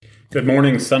Good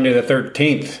morning, Sunday the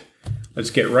 13th. Let's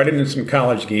get right into some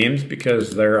college games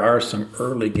because there are some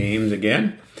early games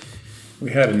again.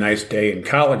 We had a nice day in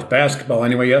college basketball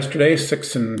anyway yesterday,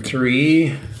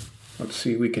 6-3. Let's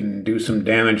see if we can do some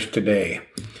damage today.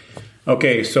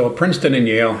 Okay, so Princeton and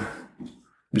Yale. I'm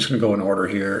just going to go in order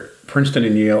here. Princeton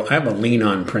and Yale. I have a lean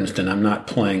on Princeton. I'm not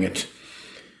playing it.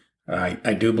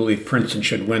 I do believe Princeton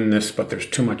should win this, but there's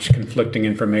too much conflicting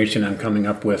information I'm coming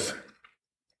up with.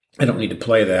 I don't need to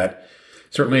play that.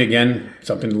 Certainly, again,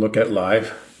 something to look at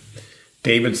live.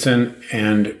 Davidson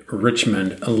and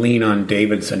Richmond, a lean on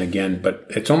Davidson again, but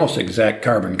it's almost exact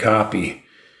carbon copy.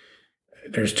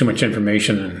 There's too much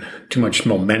information and too much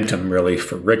momentum, really,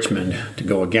 for Richmond to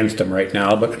go against them right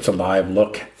now, but it's a live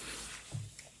look.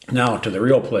 Now to the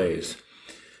real plays.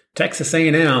 Texas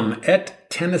A&M at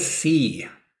Tennessee.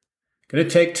 Going to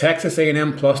take Texas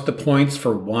A&M plus the points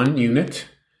for 1 unit.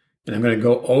 And I'm going to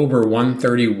go over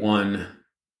 131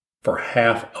 for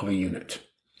half of a unit.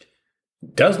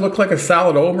 Does look like a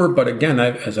solid over, but again,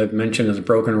 as I've mentioned as a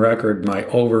broken record, my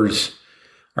overs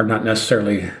are not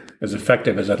necessarily as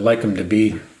effective as I'd like them to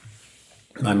be.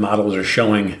 My models are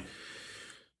showing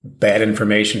bad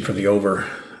information for the over.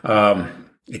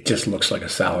 It just looks like a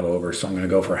solid over, so I'm going to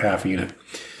go for half a unit.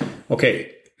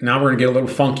 Okay, now we're going to get a little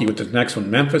funky with this next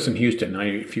one, Memphis and Houston. Now,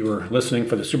 if you were listening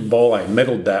for the Super Bowl, I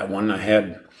middled that one. I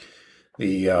had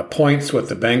the points with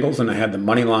the Bengals, and I had the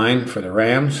money line for the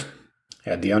Rams.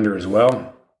 I had the under as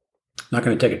well. Not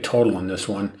going to take a total on this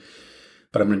one,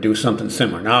 but I'm going to do something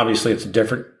similar. Now, obviously, it's a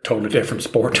totally different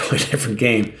sport, totally different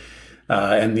game,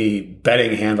 and the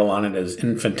betting handle on it is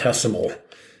infinitesimal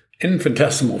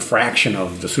fraction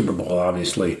of the Super Bowl,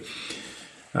 obviously.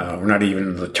 We're not even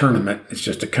in the tournament. It's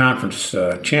just a conference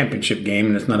championship game,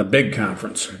 and it's not a big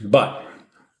conference. But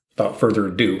without further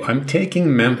ado, I'm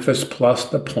taking Memphis plus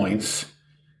the points,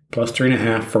 plus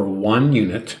 3.5 for 1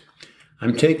 unit.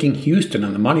 I'm taking Houston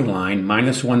on the money line,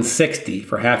 minus 160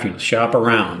 for half unit. Shop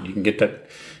around. You can get that.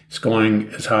 It's going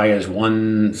as high as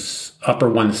upper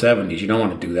 170s. You don't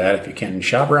want to do that if you can.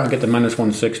 Shop around, get the minus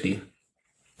 160,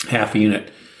 half a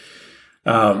unit.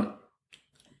 Now,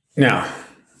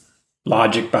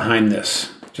 logic behind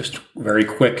this. Just very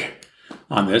quick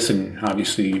on this, and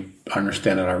obviously you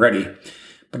understand it already.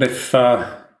 But if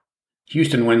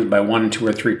Houston wins by 1, 2,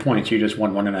 or 3 points, you just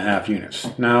won 1.5 units.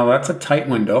 Now, that's a tight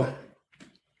window.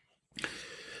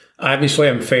 Obviously,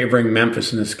 I'm favoring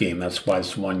Memphis in this game. That's why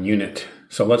it's 1 unit.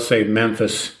 So let's say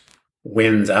Memphis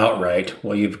wins outright.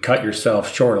 Well, you've cut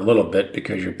yourself short a little bit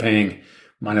because you're paying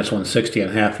minus 160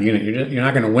 and half a unit. You're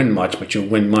not going to win much, but you'll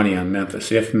win money on Memphis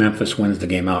if Memphis wins the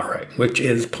game outright, which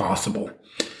is possible.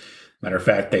 Matter of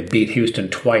fact, they beat Houston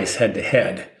twice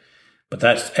head-to-head. But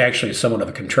that's actually somewhat of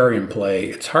a contrarian play.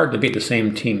 It's hard to beat the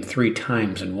same team 3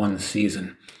 times in one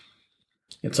season.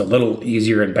 It's a little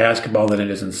easier in basketball than it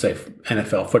is in, say,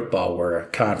 NFL football, where a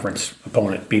conference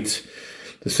opponent beats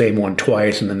the same one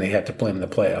twice and then they have to play them in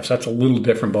the playoffs. That's a little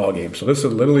different ballgame. So this is a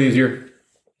little easier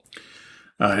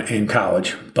in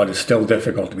college, but it's still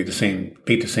difficult to beat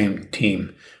the same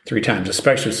team 3 times,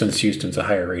 especially since Houston's a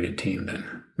higher rated team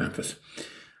than Memphis.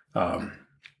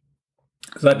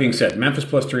 So that being said, Memphis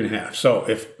plus 3.5. So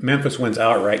if Memphis wins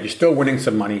outright, you're still winning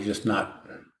some money, just not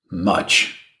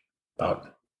much,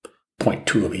 about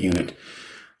 0.2 of a unit.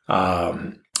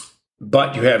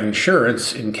 But you have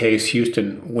insurance in case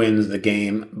Houston wins the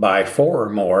game by 4 or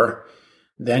more.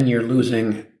 Then you're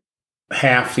losing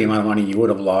half the amount of money you would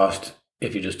have lost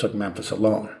if you just took Memphis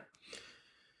alone.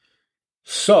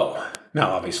 So,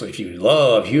 now obviously if you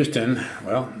love Houston,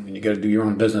 well, you got to do your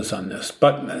own business on this.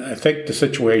 But I think the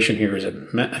situation here is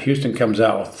that Houston comes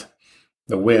out with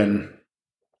the win,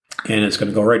 and it's going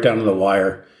to go right down to the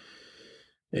wire.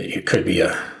 It could be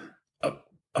a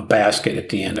basket at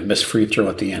the end, a missed free throw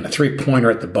at the end, a 3-pointer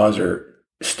at the buzzer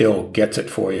still gets it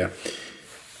for you.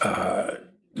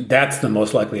 That's the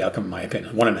most likely outcome, in my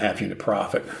opinion. 1.5 unit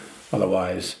profit.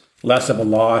 Otherwise, less of a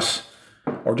loss,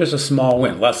 or just a small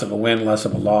win. Less of a win, less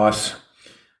of a loss.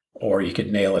 Or you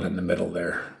could nail it in the middle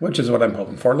there, which is what I'm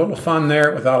hoping for. A little fun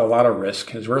there without a lot of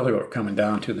risk is really what we're coming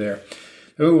down to there.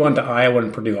 We move on to Iowa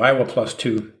and Purdue. Iowa plus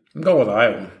 2. I'm going with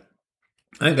Iowa.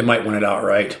 I think they might win it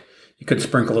outright. You could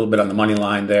sprinkle a little bit on the money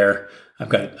line there. I've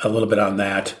got a little bit on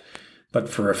that. But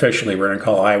for officially, we're going to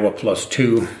call Iowa plus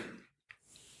 2.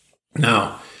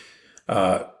 Now,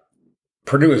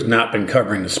 Purdue has not been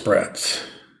covering the spreads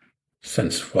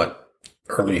since,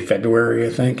 early February,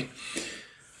 I think.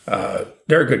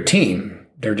 They're a good team.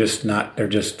 They're just not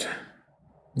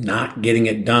getting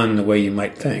it done the way you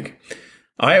might think.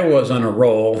 Iowa's on a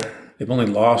roll, They've only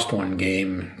lost one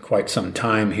game in quite some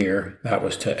time here. That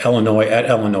was to Illinois, at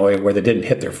Illinois, where they didn't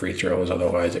hit their free throws.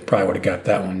 Otherwise, they probably would have got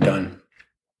that one done.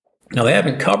 Now, they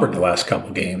haven't covered the last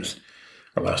couple games,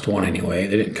 or last one anyway.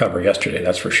 They didn't cover yesterday,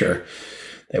 that's for sure.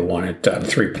 They won it on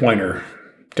three-pointer,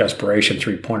 desperation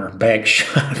three-pointer, bank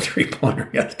shot three-pointer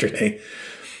yesterday.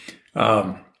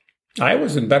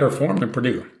 Iowa's in better form than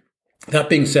Purdue. That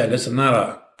being said, this is not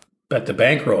a bet the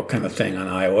bankroll kind of thing on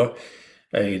Iowa.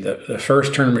 The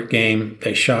first tournament game,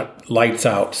 they shot lights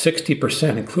out,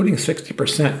 60%, including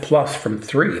 60% plus from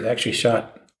three. They actually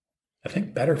shot, I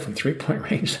think, better from three-point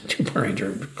range than two-point range,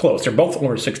 or close. They're both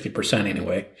over 60%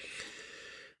 anyway.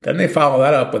 Then they follow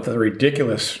that up with a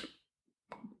ridiculously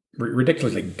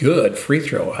good free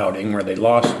throw outing where they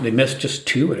missed just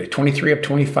two, 23 of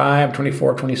 25,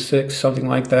 24 of 26, something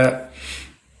like that.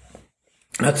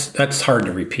 That's hard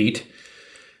to repeat.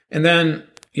 And then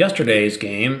yesterday's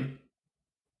game,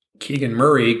 Keegan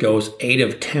Murray goes 8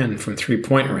 of 10 from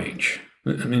three-point range.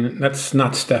 I mean, that's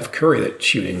not Steph Curry that's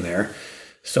shooting there,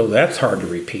 so that's hard to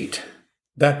repeat.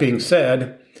 That being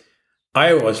said,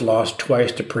 Iowa's lost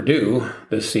twice to Purdue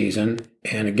this season,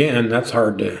 and again, that's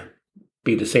hard to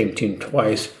beat the same team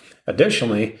twice.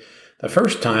 Additionally, the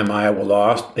first time Iowa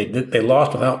lost, they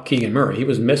lost without Keegan Murray. He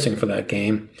was missing for that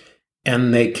game,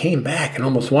 and they came back and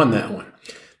almost won that one.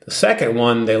 The second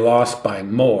one, they lost by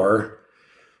more,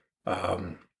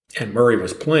 and Murray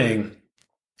was playing.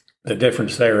 The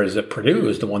difference there is that Purdue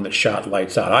is the one that shot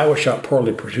lights out. Iowa shot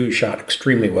poorly. Purdue shot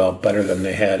extremely well, better than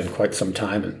they had in quite some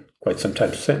time and quite some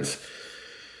time since.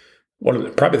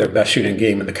 Probably their best shooting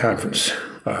game in the conference.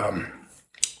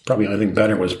 Probably the only thing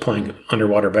better was playing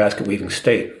underwater basket weaving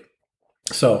State.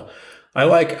 So I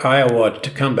like Iowa to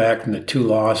come back from the two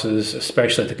losses,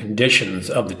 especially the conditions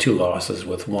of the two losses,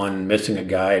 with one missing a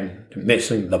guy,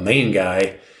 missing the main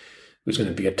guy, who's going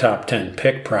to be a top 10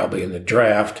 pick probably in the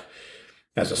draft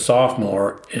as a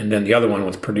sophomore, and then the other one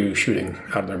with Purdue shooting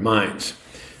out of their minds.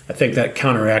 I think that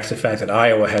counteracts the fact that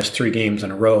Iowa has 3 games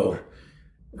in a row.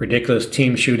 Ridiculous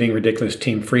team shooting, ridiculous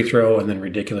team free throw, and then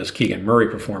ridiculous Keegan Murray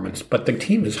performance. But the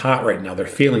team is hot right now. They're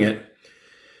feeling it.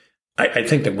 I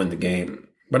think they win the game,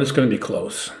 but it's going to be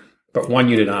close. But 1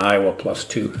 unit on Iowa plus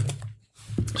 2.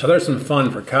 So there's some fun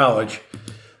for college.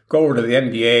 Go over to the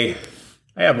NBA.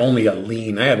 I have only a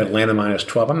lean. I have Atlanta minus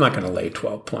 12. I'm not going to lay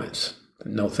 12 points.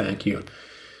 No, thank you.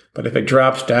 But if it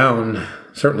drops down,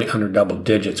 certainly under double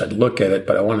digits, I'd look at it,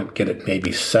 but I want to get it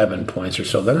maybe 7 points or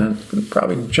so. Then I'd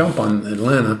probably jump on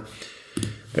Atlanta.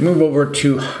 They move over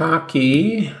to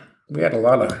hockey. We had a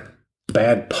lot of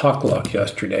bad puck luck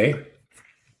yesterday.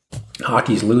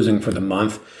 Hockey's losing for the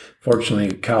month.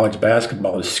 Fortunately, college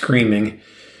basketball is screaming.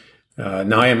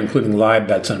 Now I am including live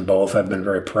bets on both. I've been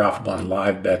very profitable on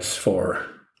live bets for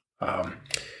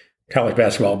college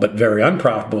basketball, but very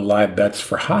unprofitable live bets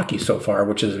for hockey so far,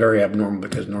 which is very abnormal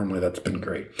because normally that's been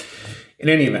great. In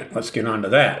any event, let's get on to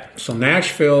that. So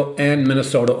Nashville and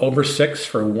Minnesota over 6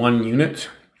 for 1 unit.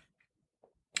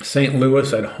 St.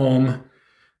 Louis at home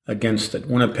against the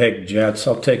Winnipeg Jets.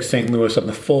 I'll take St. Louis on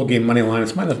the full game money line.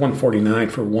 It's minus 149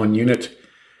 for 1 unit.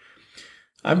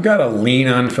 I've got a lean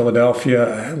on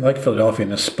Philadelphia. I like Philadelphia in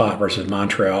this spot versus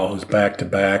Montreal, who's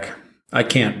back-to-back. I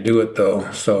can't do it,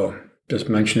 though, so just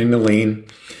mentioning the lean.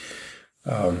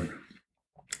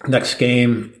 Next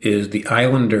game is the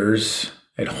Islanders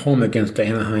at home against the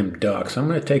Anaheim Ducks. I'm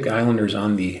going to take Islanders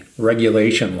on the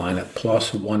regulation line at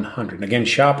plus 100. Again,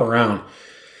 shop around.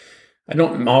 I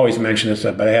don't always mention this,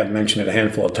 but I have mentioned it a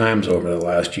handful of times over the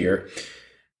last year.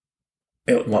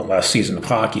 Last season of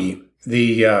hockey.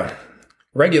 The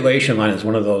regulation line is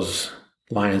one of those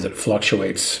lines that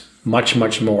fluctuates much,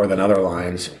 much more than other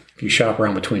lines. If you shop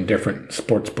around between different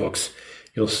sports books,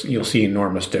 you'll see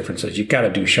enormous differences. You've got to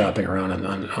do shopping around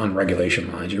on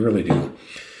regulation lines. You really do.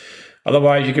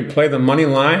 Otherwise, you could play the money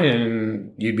line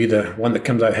and you'd be the one that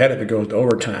comes out ahead if it goes to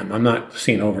overtime. I'm not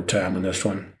seeing overtime on this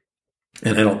one.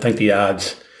 And I don't think the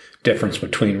odds difference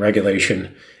between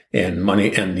regulation and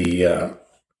money and the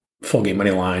full game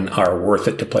money line are worth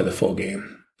it to play the full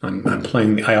game. I'm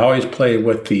playing. I always play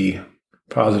with the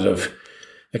positive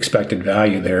expected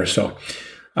value there. So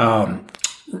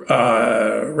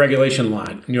regulation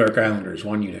line, New York Islanders,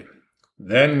 1 unit.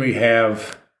 Then we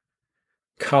have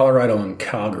Colorado and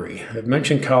Calgary. I've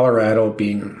mentioned Colorado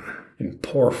being in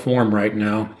poor form right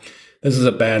now. This is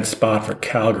a bad spot for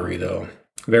Calgary, though.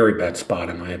 Very bad spot,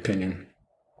 in my opinion.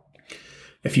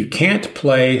 If you can't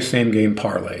play same-game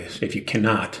parlays, if you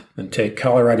cannot, then take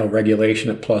Colorado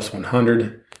regulation at plus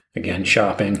 100. Again,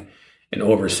 shopping, and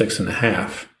over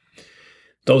 6.5.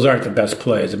 Those aren't the best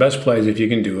plays. The best plays, if you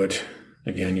can do it,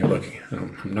 again, you're looking.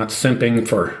 I'm not simping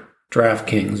for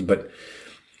DraftKings, but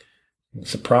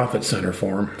It's a profit center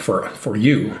for them, for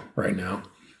you right now.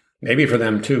 Maybe for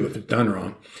them too if it's done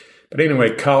wrong. But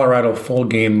anyway, Colorado full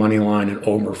game money line and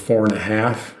over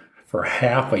 4.5 for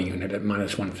half a unit at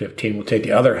minus 115. We'll take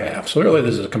the other half. So really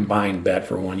this is a combined bet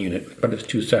for one unit, but it's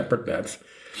two separate bets.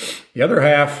 The other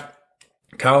half,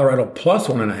 Colorado plus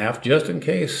 1.5, just in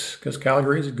case, because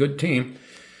Calgary is a good team.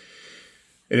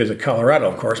 It is a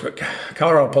Colorado, of course, but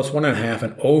Colorado plus 1.5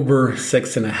 and over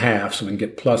 6.5, so we can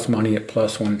get plus money at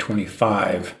plus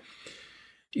 125.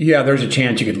 Yeah, there's a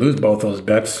chance you could lose both those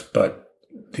bets, but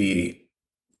the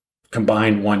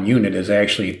combined one unit is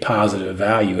actually positive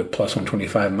value at plus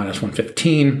 125 minus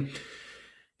 115.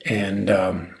 And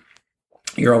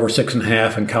you're over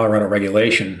 6.5 in Colorado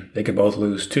regulation. They could both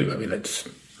lose too. I mean, it's,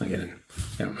 again,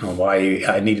 I don't know why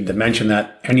I needed to mention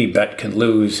that. Any bet can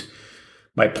lose.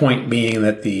 My point being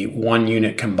that the one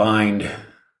unit combined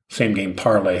same game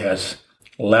parlay has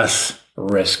less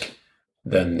risk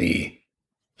than the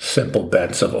simple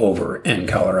bets of over in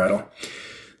Colorado.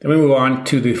 Then we move on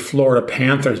to the Florida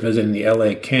Panthers visiting the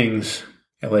LA Kings.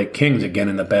 LA Kings again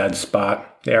in the bad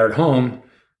spot. They are at home,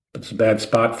 but it's a bad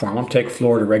spot for them. I'll take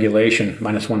Florida regulation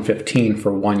minus 115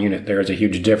 for one unit. There is a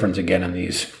huge difference again in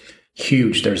these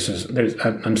huge.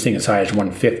 I'm seeing as high as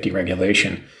 150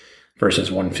 regulation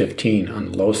versus 115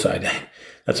 on the low side.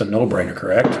 That's a no-brainer,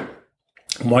 correct?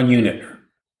 One unit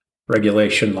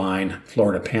regulation line,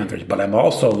 Florida Panthers. But I'm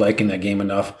also liking that game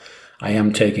enough. I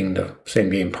am taking the same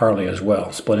game parlay as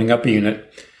well. Splitting up a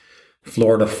unit,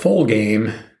 Florida full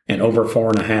game and over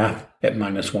 4.5 at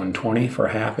minus 120 for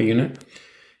half a unit.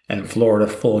 And Florida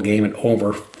full game and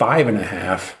over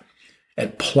 5.5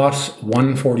 at plus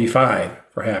 145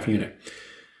 for half unit.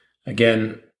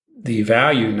 Again, the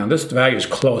value, now this value is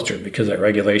closer because that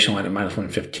regulation line at minus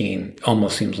 115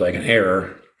 almost seems like an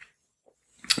error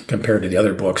compared to the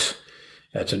other books.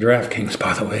 That's a DraftKings,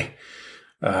 by the way.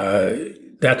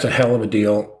 That's a hell of a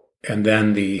deal. And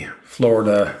then the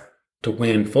Florida to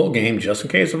win full game just in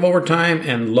case of overtime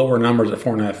and lower numbers at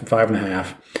 4.5 and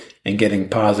 5.5 and getting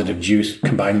positive juice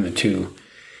combining the two.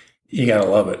 You got to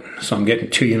love it. So I'm getting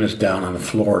 2 units down on the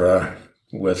Florida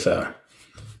with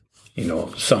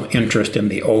some interest in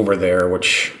the over there,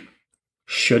 which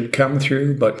should come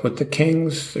through. But with the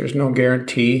Kings, there's no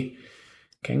guarantee.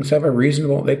 Kings have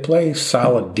they play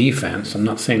solid defense. I'm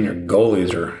not saying their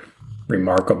goalies are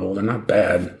remarkable. They're not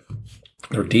bad.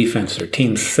 Their defense, their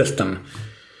team system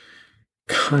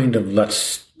kind of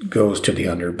goes to the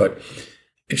under. But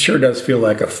it sure does feel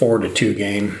like a 4-2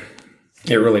 game.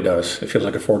 It really does. It feels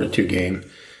like a 4-2 game.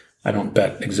 I don't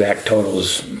bet exact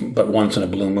totals, but once in a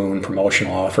blue moon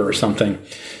promotional offer or something.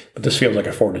 But this feels like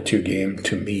a 4-2 game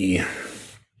to me.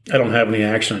 I don't have any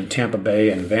action on Tampa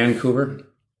Bay and Vancouver.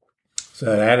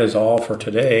 So that is all for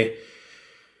today.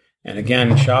 And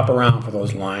again, shop around for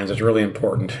those lines. It's really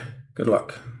important. Good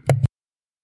luck.